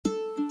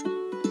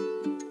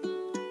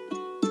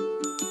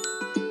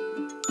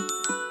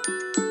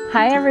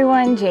Hi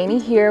everyone, Janie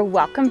here.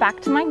 Welcome back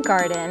to my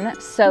garden.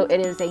 So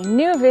it is a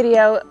new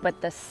video,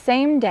 but the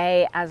same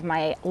day as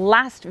my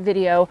last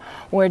video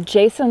where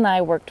Jason and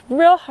I worked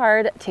real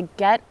hard to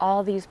get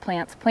all these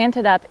plants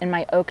planted up in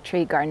my oak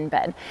tree garden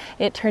bed.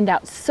 It turned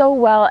out so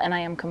well and I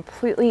am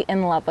completely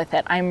in love with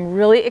it. I'm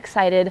really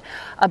excited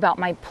about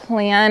my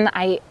plan.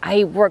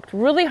 I worked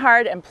really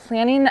hard in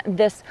planning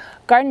this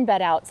garden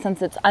bed out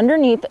since it's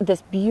underneath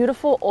this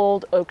beautiful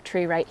old oak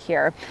tree right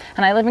here.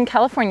 And I live in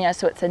California,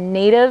 so it's a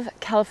native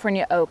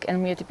California oak,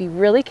 and we have to be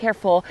really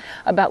careful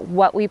about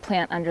what we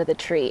plant under the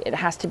tree. It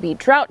has to be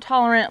drought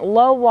tolerant,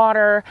 low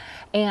water,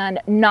 and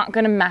not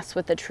gonna mess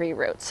with the tree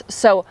roots.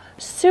 So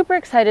super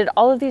excited.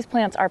 All of these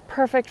plants are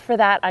perfect for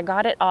that. I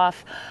got it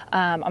off,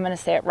 I'm gonna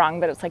say it wrong,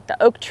 but it's like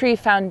the Oak Tree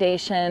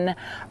Foundation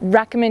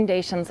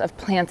recommendations of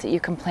plants that you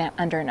can plant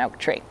under an oak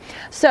tree.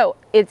 So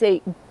it's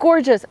a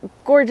gorgeous,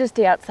 gorgeous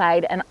day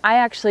outside, and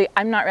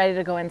I'm not ready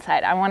to go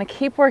inside. I want to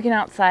keep working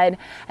outside,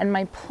 and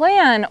my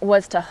plan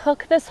was to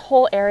hook this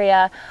whole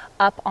area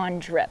up on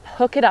drip,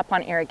 hook it up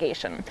on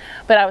irrigation.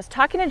 But I was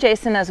talking to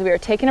Jason as we were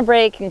taking a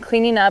break and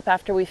cleaning up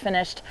after we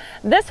finished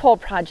this whole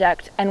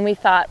project, and we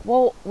thought,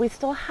 well, we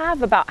still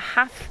have about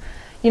half,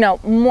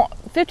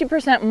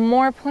 50%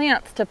 more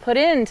plants to put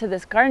into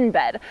this garden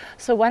bed.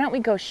 So why don't we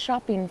go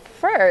shopping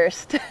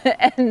first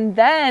and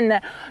then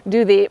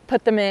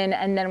put them in,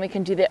 and then we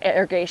can do the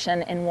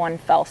irrigation in one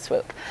fell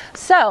swoop.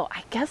 So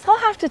I guess I'll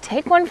have to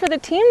take one for the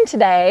team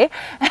today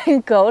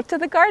and go to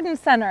the garden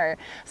center.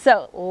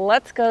 So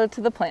let's go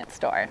to the plant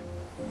store.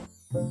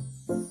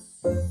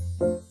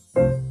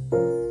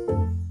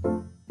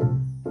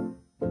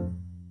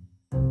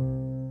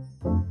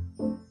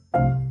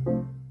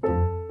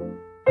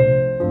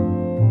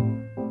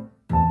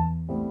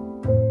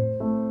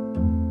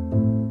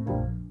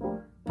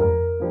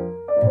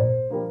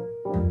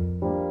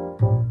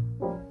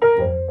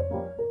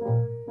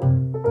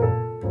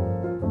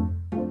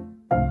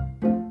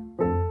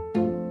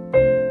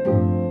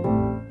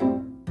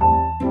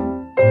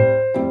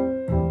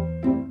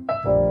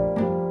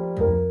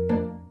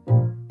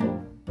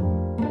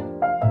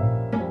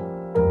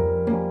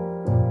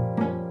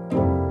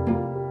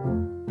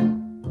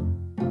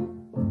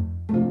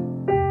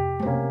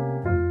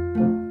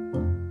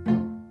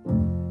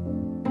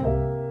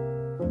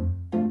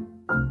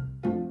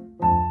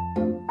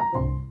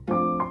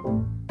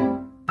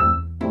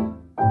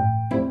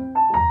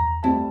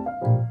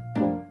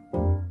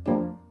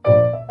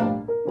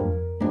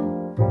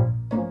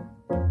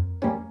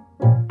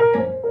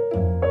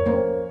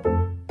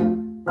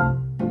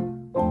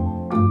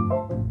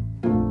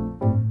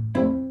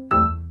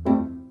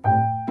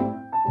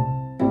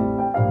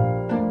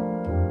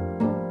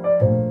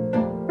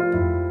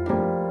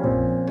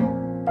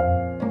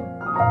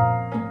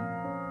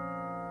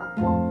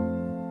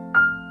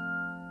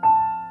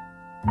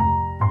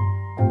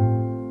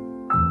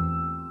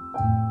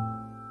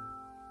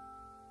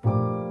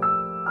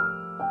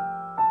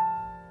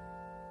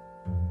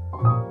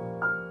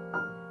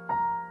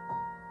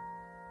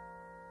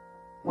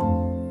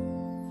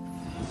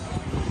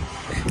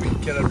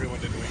 Get everyone,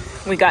 didn't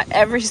we? We got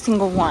every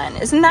single one.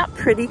 Isn't that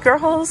pretty,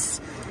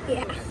 girls?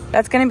 Yeah.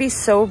 That's gonna be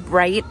so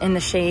bright in the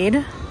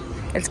shade.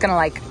 It's gonna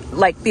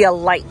like be a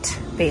light,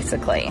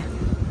 basically.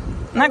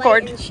 Not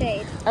gorgeous.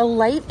 Shade. A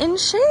light in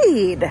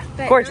shade.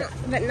 But gorgeous.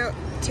 But not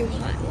too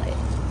hot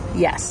light.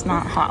 Yes,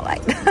 not hot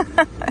light.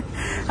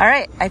 All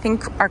right, I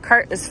think our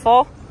cart is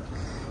full.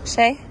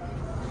 Shay,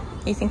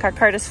 you think our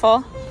cart is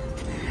full?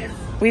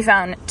 We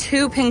found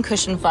 2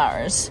 pincushion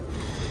flowers.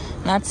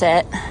 That's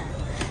it.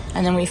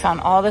 And then we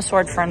found all the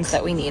sword ferns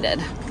that we needed.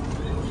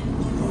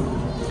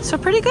 So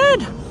pretty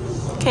good.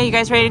 Okay, you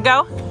guys ready to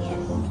go?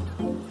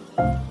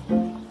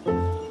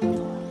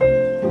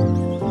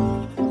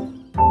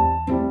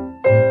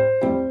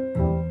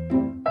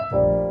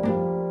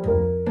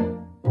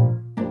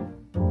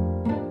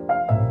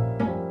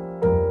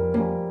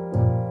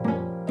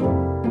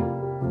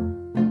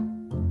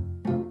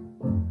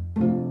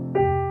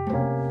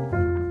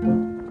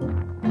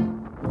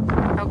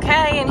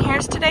 Okay, and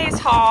here's today's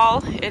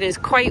haul. It is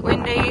quite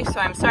windy, so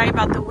I'm sorry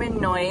about the wind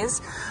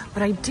noise,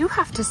 but I do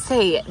have to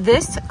say,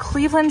 this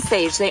Cleveland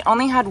sage, they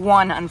only had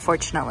 1,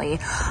 unfortunately.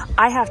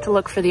 I have to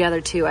look for the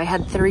other 2. I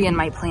had 3 in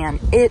my plan.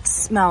 It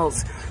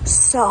smells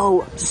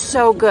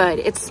so good.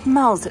 It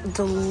smells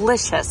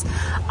delicious.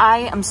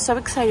 I am so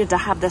excited to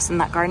have this in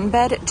that garden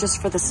bed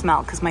just for the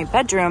smell, because my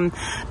bedroom,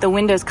 the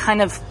window's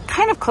kind of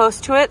close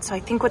to it, so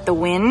I think with the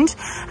wind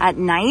at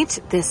night,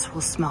 this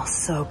will smell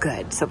so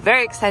good. So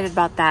very excited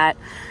about that.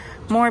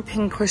 More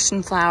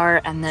pincushion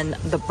flower, and then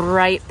the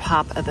bright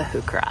pop of the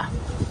heuchera.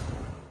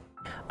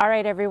 All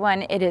right,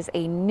 everyone, it is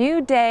a new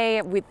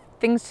day.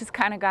 Things just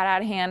kind of got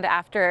out of hand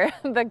after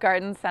the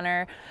garden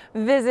center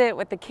visit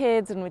with the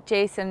kids and with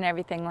Jason and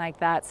everything like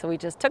that. So we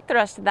just took the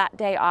rest of that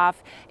day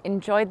off,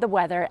 enjoyed the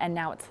weather, and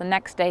now it's the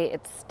next day.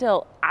 It's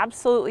still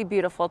absolutely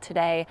beautiful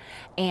today.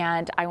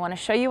 And I want to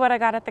show you what I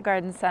got at the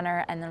garden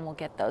center, and then we'll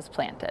get those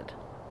planted.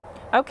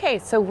 Okay,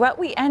 so what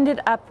we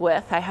ended up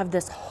with, I have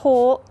this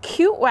whole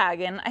cute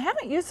wagon. I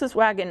haven't used this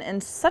wagon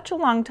in such a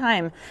long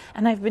time,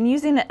 and I've been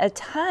using it a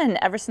ton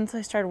ever since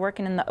I started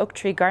working in the oak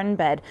tree garden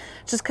bed,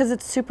 just because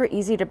it's super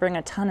easy to bring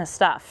a ton of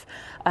stuff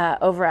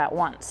over at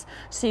once.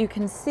 So you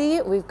can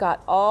see we've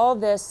got all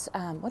this,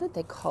 what did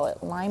they call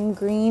it? Lime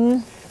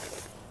green?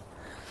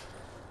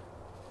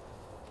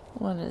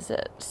 What is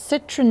it?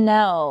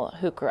 Citronelle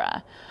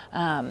heuchera,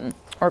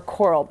 or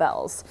coral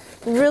bells.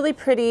 Really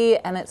pretty,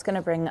 and it's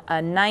gonna bring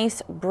a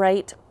nice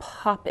bright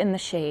pop in the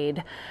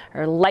shade,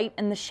 or light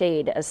in the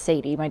shade, as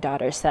Sadie, my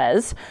daughter,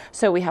 says.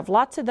 So we have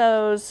lots of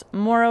those,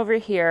 more over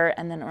here,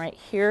 and then right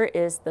here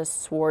is the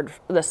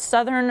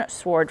southern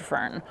sword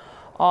fern.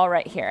 All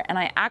right here. And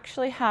I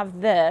actually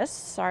have this,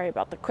 sorry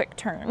about the quick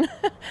turn.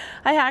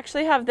 I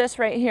actually have this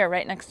right here,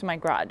 right next to my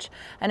garage.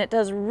 And it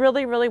does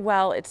really, really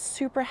well. It's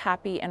super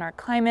happy in our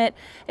climate.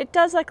 It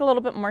does like a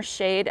little bit more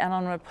shade, and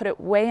I'm gonna put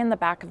it way in the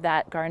back of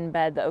that garden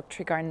bed, the oak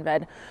tree garden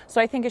bed. So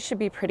I think it should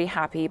be pretty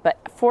happy. But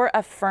for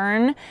a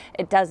fern,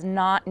 it does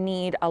not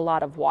need a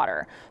lot of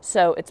water.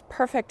 So it's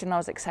perfect, and I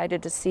was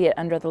excited to see it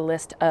under the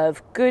list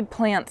of good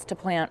plants to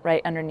plant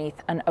right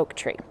underneath an oak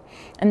tree.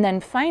 And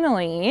then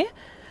finally,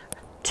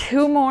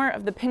 2 more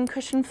of the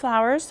pincushion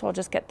flowers, so I'll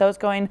just get those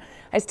going.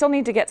 I still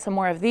need to get some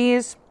more of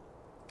these,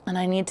 and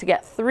I need to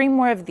get 3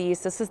 more of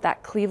these. This is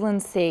that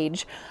Cleveland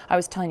sage I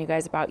was telling you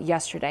guys about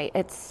yesterday.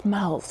 It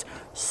smells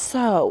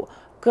so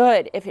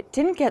good. If it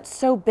didn't get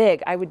so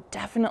big, I would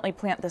definitely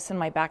plant this in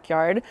my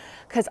backyard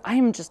because I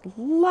am just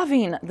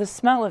loving the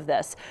smell of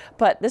this.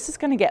 But this is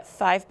going to get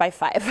 5 by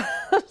 5,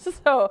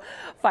 so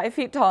 5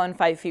 feet tall and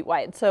 5 feet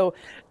wide. So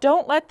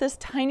don't let this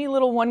tiny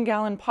little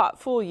 1-gallon pot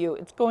fool you.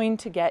 It's going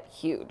to get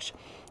huge.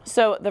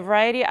 So the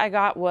variety I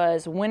got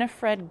was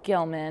Winifred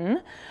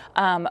Gilman,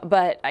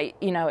 but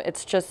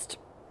it's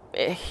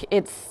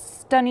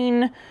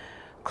stunning.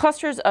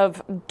 Clusters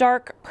of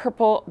dark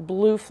purple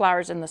blue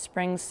flowers in the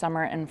spring,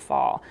 summer, and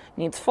fall.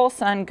 Needs full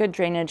sun, good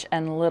drainage,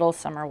 and little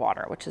summer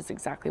water, which is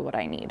exactly what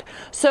I need.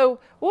 So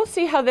we'll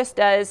see how this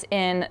does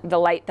in the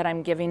light that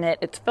I'm giving it.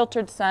 It's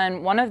filtered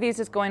sun. One of these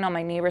is going on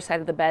my neighbor's side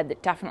of the bed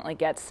that definitely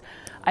gets,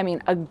 I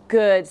mean, a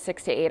good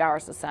 6 to 8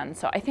 hours of sun.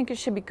 So I think it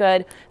should be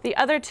good. The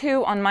other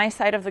 2 on my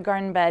side of the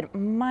garden bed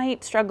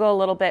might struggle a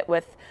little bit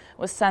with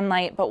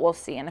sunlight, but we'll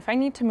see. And if I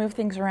need to move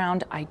things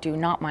around, I do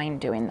not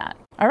mind doing that.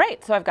 All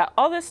right, so I've got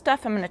all this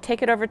stuff. I'm going to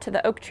take it over to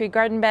the oak tree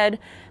garden bed,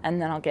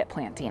 and then I'll get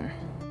planting.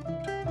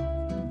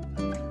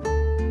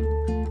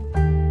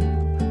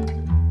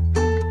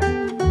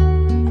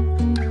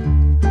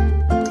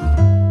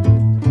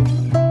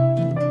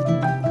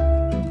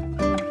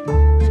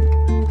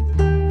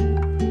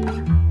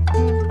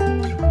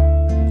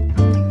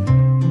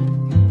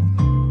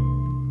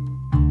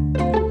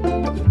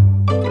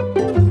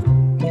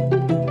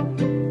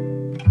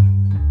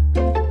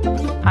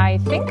 I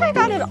think I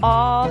got it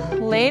all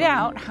laid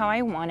out how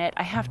I want it.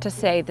 I have to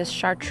say this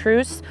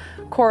chartreuse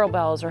coral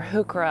bells or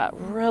heuchera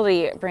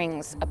really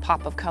brings a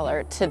pop of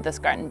color to this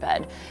garden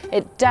bed.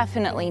 It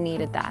definitely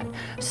needed that.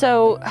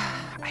 So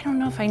I don't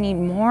know if I need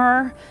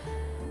more.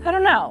 I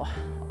don't know.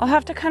 I'll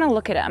have to kind of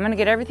look at it. I'm gonna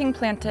get everything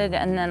planted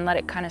and then let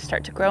it kind of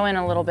start to grow in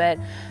a little bit,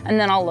 and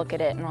then I'll look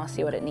at it and I'll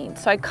see what it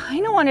needs. So I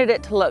kind of wanted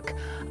it to look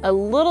a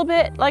little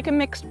bit like a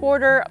mixed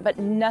border, but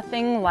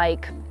nothing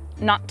like,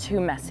 not too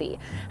messy.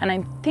 And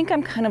I think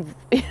I'm kind of,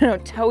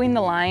 towing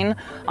the line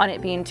on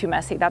it being too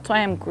messy. That's why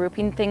I'm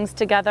grouping things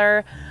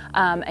together.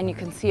 And you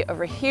can see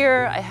over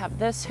here, I have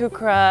this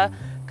heuchera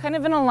kind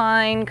of in a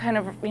line, kind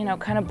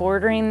of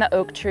bordering the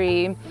oak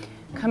tree,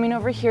 coming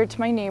over here to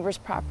my neighbor's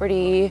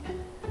property,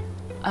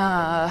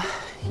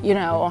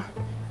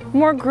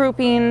 more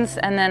groupings.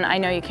 And then I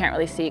know you can't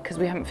really see because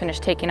we haven't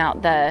finished taking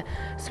out the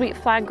sweet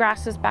flag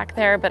grasses back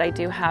there, but I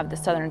do have the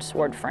southern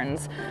sword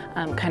ferns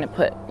kind of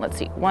put, let's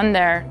see, one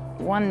there,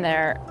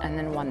 and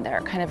then one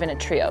there, kind of in a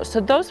trio. So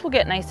those will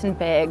get nice and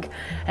big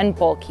and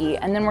bulky,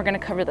 and then we're gonna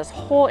cover this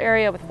whole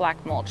area with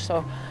black mulch.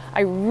 So I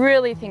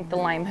really think the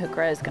lime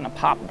heuchera is gonna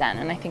pop then,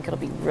 and I think it'll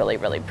be really,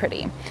 really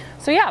pretty.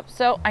 So yeah,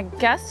 so I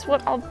guess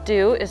what I'll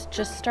do is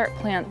just start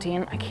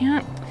planting.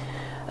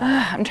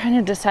 I'm trying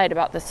to decide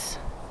about this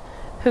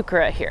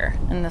heuchera here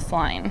in this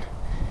line.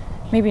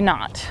 Maybe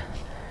not.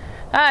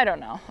 I don't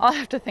know. I'll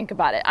have to think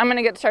about it. I'm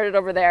gonna get started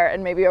over there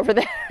and maybe over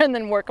there and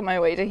then work my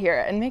way to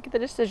here and make the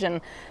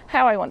decision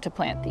how I want to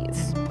plant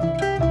these.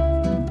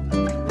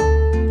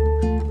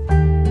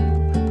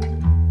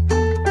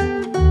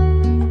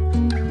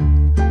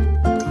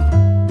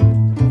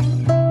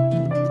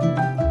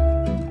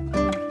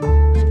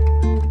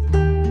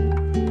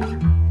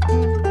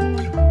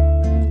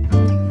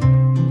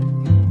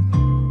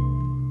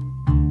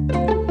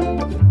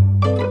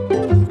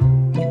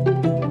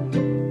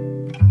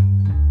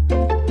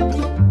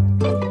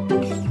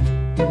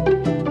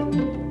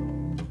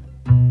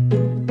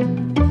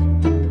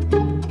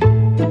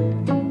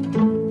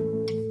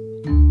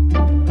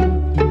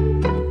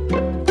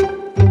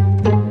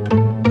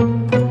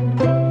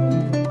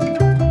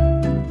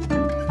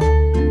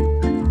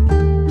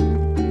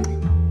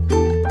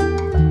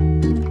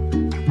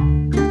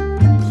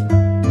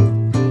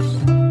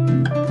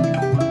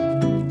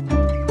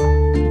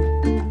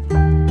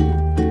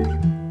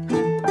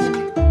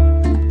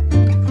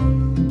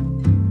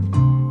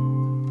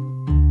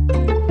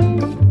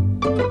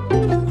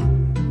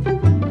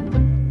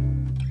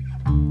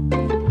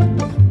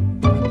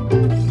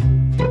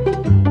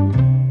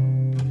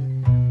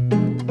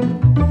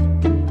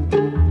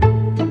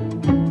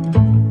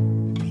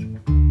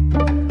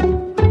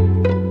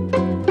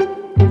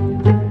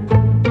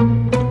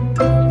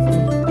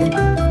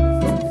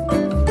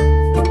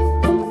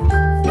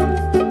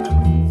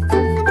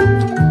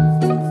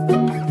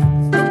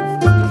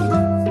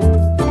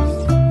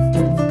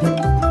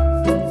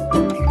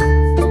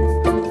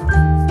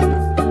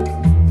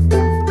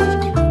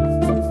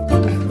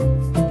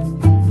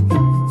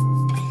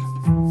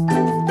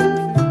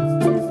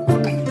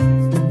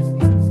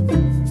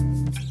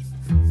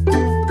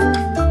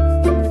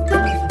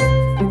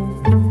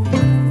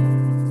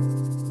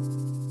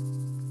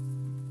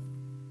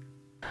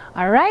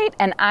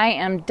 and I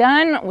am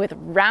done with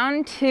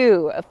round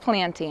 2 of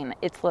planting.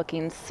 It's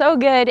looking so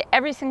good.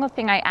 Every single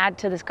thing I add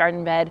to this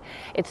garden bed,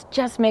 it's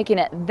just making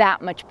it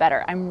that much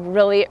better. I'm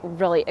really,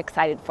 really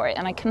excited for it,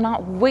 and I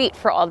cannot wait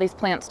for all these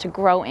plants to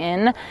grow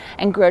in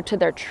and grow to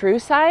their true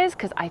size,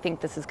 because I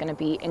think this is going to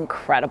be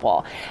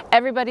incredible.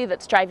 Everybody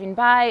that's driving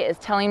by is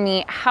telling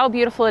me how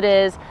beautiful it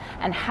is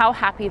and how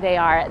happy they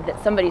are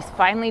that somebody's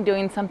finally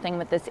doing something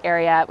with this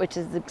area, which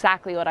is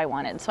exactly what I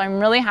wanted. So I'm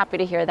really happy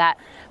to hear that.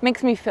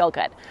 Makes me feel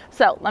good.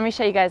 So let me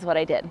show you guys what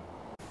I did.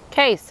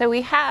 Okay, so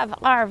we have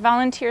our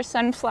volunteer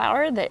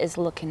sunflower that is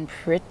looking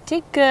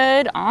pretty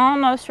good,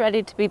 almost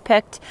ready to be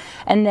picked.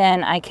 And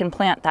then I can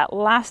plant that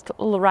last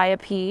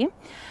liriope.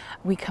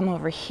 We come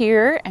over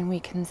here and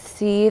we can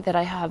see that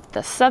I have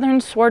the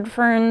southern sword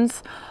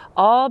ferns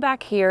all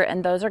back here,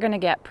 and those are going to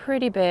get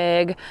pretty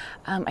big.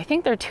 I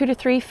think they're 2 to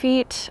 3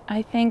 feet,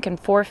 I think, and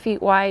 4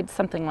 feet wide,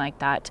 something like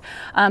that.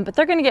 But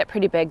they're going to get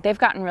pretty big. They've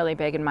gotten really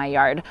big in my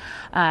yard.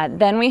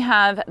 Then we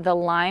have the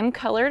lime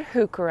colored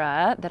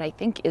heuchera that I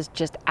think is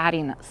just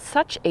adding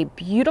such a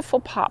beautiful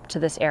pop to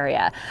this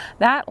area.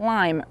 That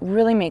lime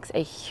really makes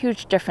a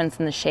huge difference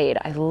in the shade.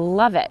 I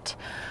love it.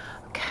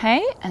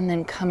 Okay, and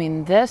then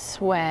coming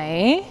this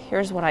way,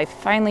 here's what I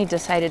finally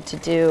decided to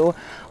do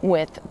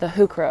with the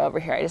heuchera over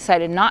here. I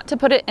decided not to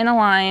put it in a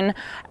line.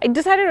 I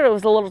decided it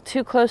was a little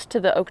too close to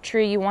the oak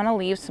tree. You want to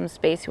leave some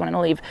space. You want to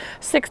leave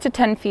 6 to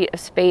 10 feet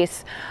of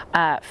space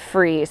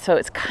free. So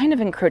it's kind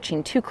of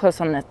encroaching too close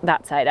on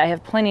that side. I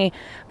have plenty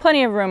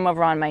of room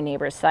over on my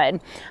neighbor's side.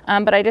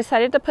 But I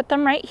decided to put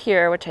them right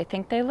here, which I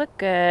think they look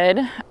good.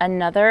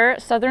 Another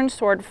southern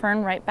sword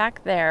fern right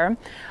back there.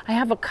 I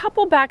have a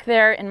couple back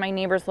there in my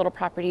neighbor's little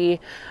property,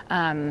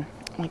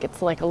 like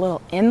it's like a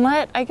little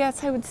inlet, I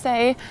guess I would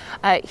say.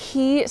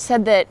 He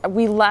said that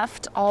we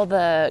left all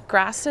the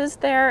grasses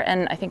there,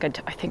 and I think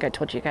I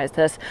told you guys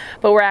this,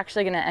 but we're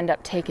actually going to end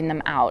up taking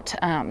them out.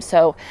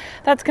 So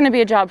that's going to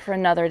be a job for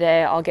another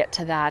day. I'll get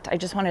to that. I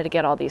just wanted to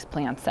get all these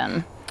plants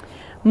in.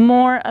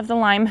 More of the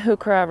lime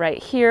heuchera right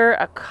here,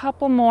 a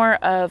couple more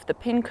of the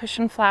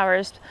pincushion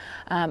flowers.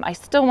 I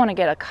still want to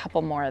get a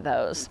couple more of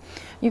those.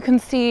 You can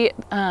see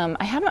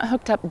I haven't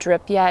hooked up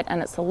drip yet,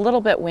 and it's a little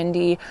bit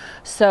windy,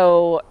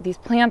 so these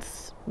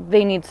plants,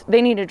 they need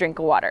a drink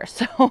of water.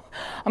 So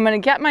I'm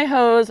going to get my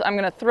hose, I'm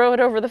going to throw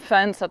it over the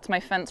fence, that's my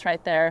fence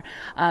right there,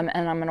 and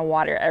I'm going to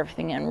water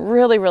everything in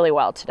really, really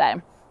well today.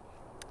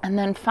 And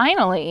then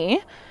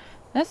finally,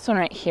 this one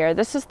right here,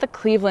 this is the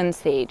Cleveland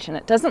sage, and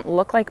it doesn't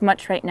look like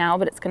much right now,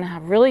 but it's going to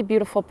have really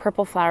beautiful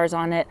purple flowers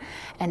on it,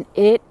 and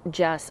it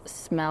just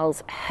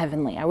smells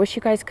heavenly. I wish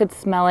you guys could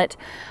smell it,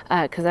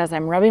 because as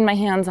I'm rubbing my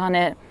hands on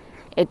it,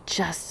 it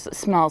just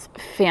smells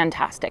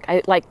fantastic.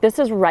 This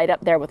is right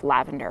up there with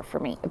lavender for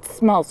me. It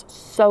smells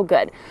so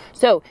good.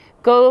 So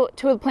go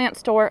to a plant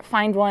store,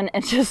 find one,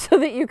 and just so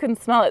that you can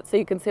smell it, so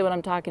you can see what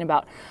I'm talking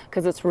about,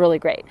 because it's really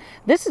great.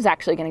 This is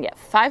actually going to get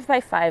 5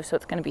 by 5, so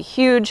it's going to be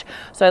huge.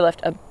 So I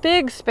left a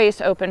big space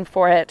open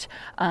for it,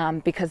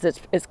 because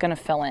it's going to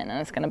fill in,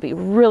 and it's going to be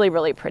really,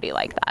 really pretty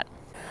like that.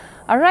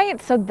 All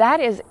right, so that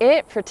is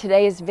it for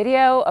today's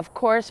video. Of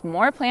course,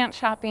 more plant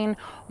shopping,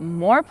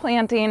 more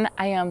planting.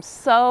 I am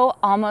so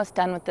almost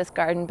done with this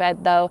garden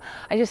bed though.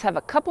 I just have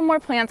a couple more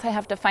plants I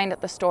have to find at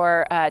the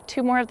store,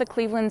 2 more of the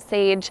Cleveland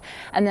sage,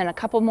 and then a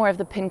couple more of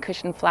the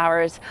pincushion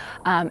flowers.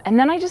 And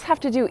then I just have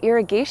to do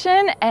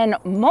irrigation and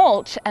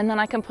mulch, and then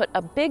I can put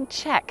a big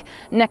check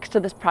next to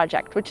this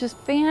project, which is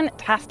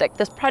fantastic.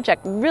 This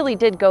project really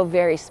did go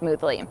very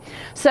smoothly.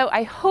 So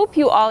I hope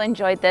you all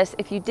enjoyed this.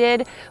 If you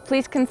did,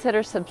 please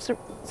consider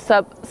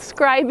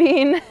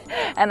subscribing,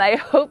 and I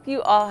hope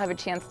you all have a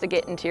chance to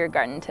get into your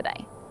garden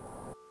today.